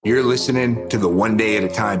You're listening to the One Day at a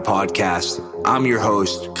Time podcast. I'm your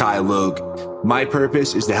host, Kai Logue. My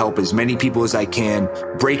purpose is to help as many people as I can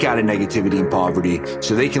break out of negativity and poverty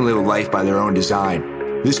so they can live a life by their own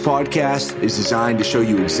design. This podcast is designed to show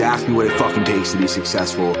you exactly what it fucking takes to be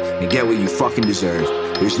successful and get what you fucking deserve.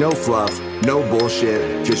 There's no fluff, no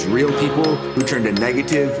bullshit, just real people who turn the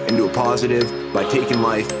negative into a positive by taking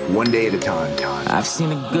life one day at a time. I've seen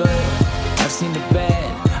the good, I've seen the bad.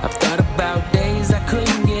 I've thought about days I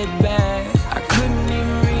couldn't get back. I couldn't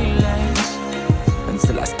even relax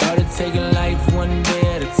until I started taking life one day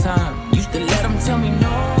at a time. Used to let them tell me no,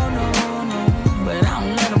 no, no, but I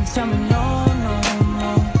don't let them tell me no, no,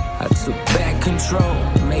 no. I took back control,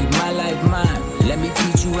 made my life mine. Let me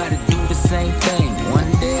teach you how to do the same thing,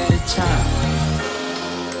 one day at a time.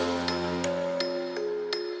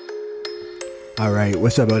 All right,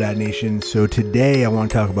 what's up, ODAT Nation? So today I want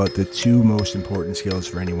to talk about the two most important skills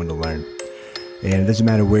for anyone to learn. And it doesn't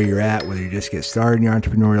matter where you're at, whether you just get started in your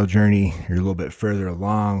entrepreneurial journey, you're a little bit further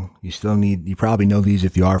along, you probably know these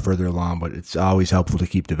if you are further along, but it's always helpful to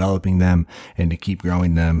keep developing them and to keep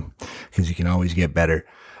growing them because you can always get better.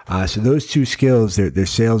 So those two skills, they're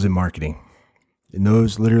sales and marketing. And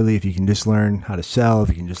those literally, if you can just learn how to sell, if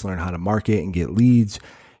you can just learn how to market and get leads,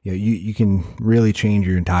 you can really change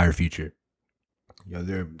your entire future.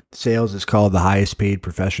 Their sales is called the highest paid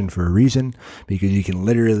profession for a reason, because you can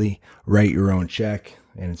literally write your own check,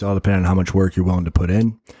 and it's all dependent on how much work you're willing to put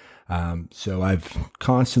in. So I've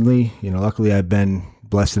constantly, luckily I've been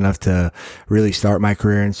blessed enough to really start my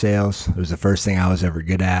career in sales. It was the first thing I was ever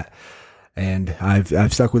good at, and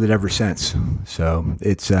I've stuck with it ever since. So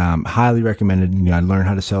it's highly recommended. I learned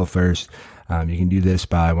how to sell first. You can do this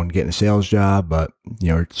by one, getting a sales job, but,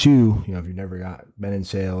 or two, if you've never been in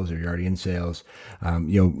sales or you're already in sales,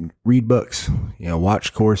 read books,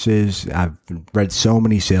 watch courses. I've read so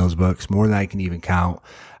many sales books, more than I can even count.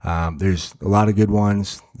 There's a lot of good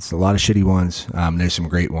ones. It's a lot of shitty ones. There's some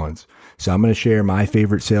great ones. So I'm going to share my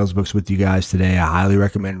favorite sales books with you guys today. I highly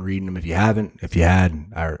recommend reading them if you haven't. If you had,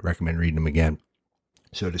 I recommend reading them again.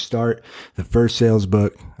 So to start, the first sales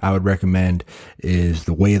book I would recommend is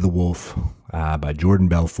The Way of the Wolf by Jordan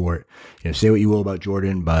Belfort. Say what you will about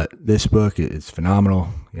Jordan, but this book is phenomenal.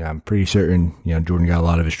 I'm pretty certain, Jordan got a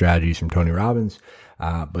lot of his strategies from Tony Robbins,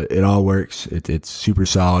 but it all works. It's super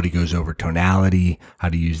solid. He goes over tonality, how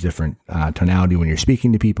to use different tonality when you're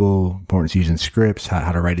speaking to people, importance of using scripts,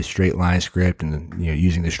 how to write a straight line script, and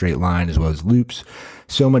using the straight line as well as loops.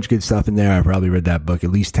 So much good stuff in there. I probably read that book at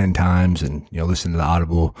least 10 times and, listened to the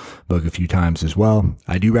Audible book a few times as well.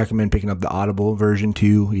 I do recommend picking up the Audible version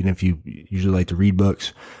too, even if you usually like to read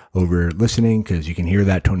books over listening, because you can hear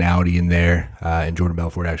that tonality in there. And Jordan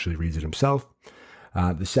Belfort actually reads it himself.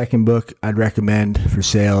 The second book I'd recommend for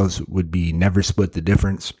sales would be Never Split the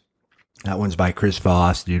Difference. That one's by Chris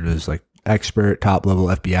Voss. Dude was like expert, top level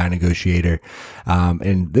FBI negotiator.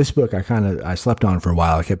 And this book I slept on for a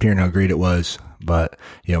while. I kept hearing how great it was, but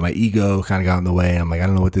my ego kind of got in the way. I'm like, I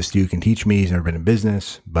don't know what this dude can teach me. He's never been in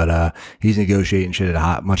business, but he's negotiating shit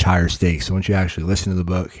at much higher stakes. So once you actually listen to the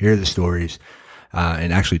book, hear the stories,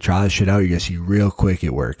 and actually try this shit out, you're going to see real quick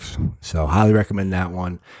it works. So highly recommend that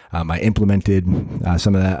one. I implemented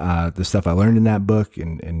some of that, the stuff I learned in that book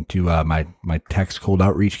into my text cold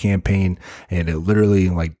outreach campaign, and it literally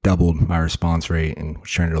doubled my response rate and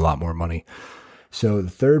turned into a lot more money. So the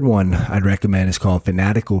third one I'd recommend is called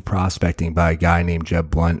Fanatical Prospecting by a guy named Jeb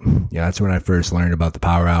Blunt. That's when I first learned about the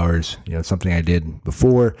power hours. It's something I did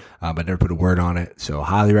before, but never put a word on it. So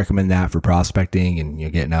highly recommend that for prospecting and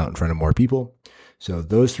getting out in front of more people. So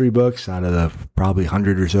those three books out of the probably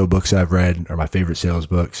 100 or so books I've read are my favorite sales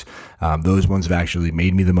books. Those ones have actually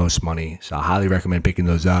made me the most money. So I highly recommend picking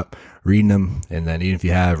those up, reading them, and then even if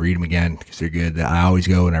you have, read them again because they're good. I always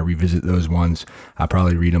go and I revisit those ones. I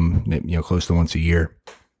probably read them, close to once a year.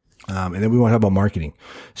 And then we want to talk about marketing.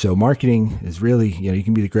 So marketing is really, you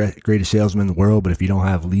can be the greatest salesman in the world, but if you don't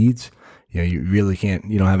have leads, you really can't,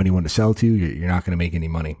 you don't have anyone to sell to, you're not going to make any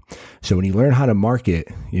money. So when you learn how to market,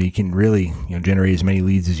 you can really, generate as many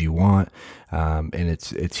leads as you want. And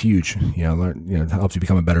it's huge, it helps you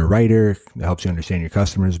become a better writer. It helps you understand your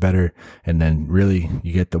customers better. And then really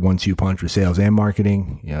you get the 1-2 punch with sales and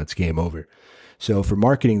marketing, it's game over. So for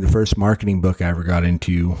marketing, the first marketing book I ever got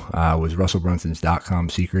into, was Russell Brunson's .com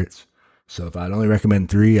Secrets. So if I'd only recommend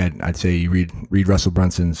 3, I'd say you read Russell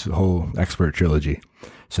Brunson's whole expert trilogy.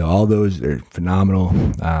 So all those are phenomenal.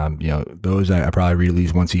 Those I probably read at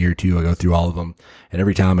least once a year too. I go through all of them, and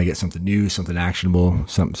every time I get something new, something actionable,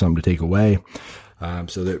 something to take away.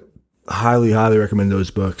 So that highly recommend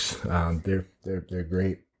those books. They're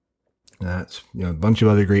great. That's a bunch of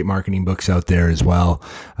other great marketing books out there as well.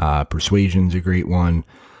 Persuasion's a great one.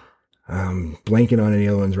 Blanking on any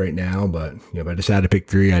other ones right now, but if I just had to pick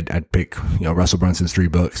three, I'd pick Russell Brunson's 3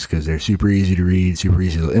 books because they're super easy to read, super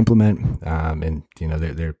easy to implement, and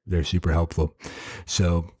they're super helpful.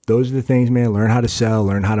 So those are the things, man. Learn how to sell,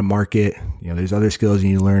 learn how to market. There's other skills you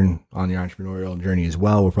need to learn on your entrepreneurial journey as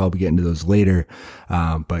well. We'll probably get into those later,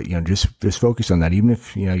 but just focus on that. Even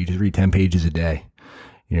if you just read 10 pages a day,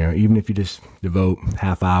 even if you just devote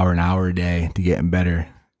half hour, an hour a day to getting better.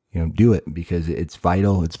 Do it because it's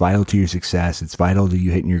vital. It's vital to your success. It's vital to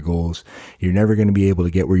you hitting your goals. You're never going to be able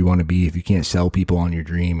to get where you want to be if you can't sell people on your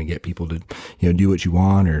dream and get people to, do what you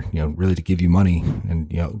want or, really to give you money and,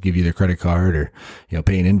 give you their credit card or,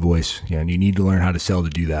 pay an invoice. And you need to learn how to sell to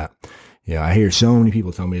do that. I hear so many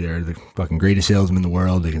people tell me they're the fucking greatest salesman in the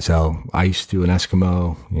world. They can sell ice to an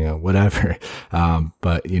Eskimo, whatever.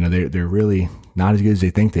 But they're really not as good as they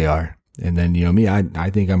think they are. And then, me, I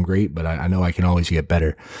think I'm great, but I know I can always get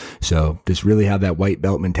better. So just really have that white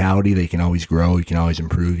belt mentality that you can always grow. You can always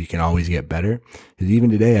improve. You can always get better. Because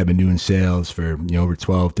even today, I've been doing sales for, over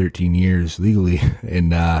 12, 13 years legally.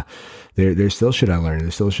 And, there's still shit I learned.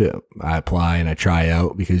 There's still shit I apply and I try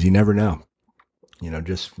out because you never know.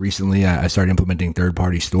 Just recently I started implementing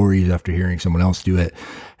third-party stories after hearing someone else do it.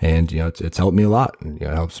 And, it's helped me a lot. It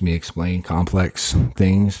helps me explain complex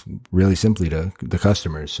things really simply to the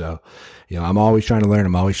customers. So, I'm always trying to learn.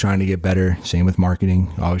 I'm always trying to get better. Same with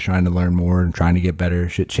marketing, always trying to learn more and trying to get better.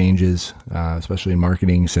 Shit changes, especially in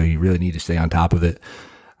marketing. So you really need to stay on top of it.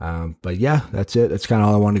 But yeah, that's it. That's kind of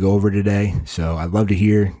all I wanted to go over today. So I'd love to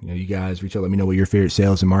hear, you guys reach out, let me know what your favorite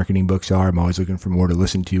sales and marketing books are. I'm always looking for more to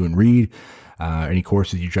listen to and read. Any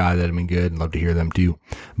courses you try that have been good, I'd love to hear them too.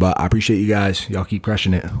 But I appreciate you guys. Y'all keep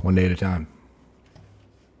crushing it one day at a time.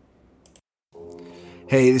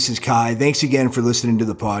 Hey, this is Kai. Thanks again for listening to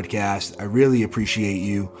the podcast. I really appreciate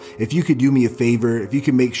you. If you could do me a favor, if you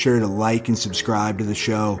could make sure to like and subscribe to the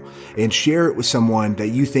show and share it with someone that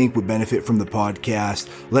you think would benefit from the podcast.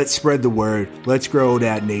 Let's spread the word. Let's grow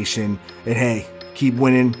that nation. And hey, keep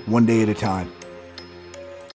winning one day at a time.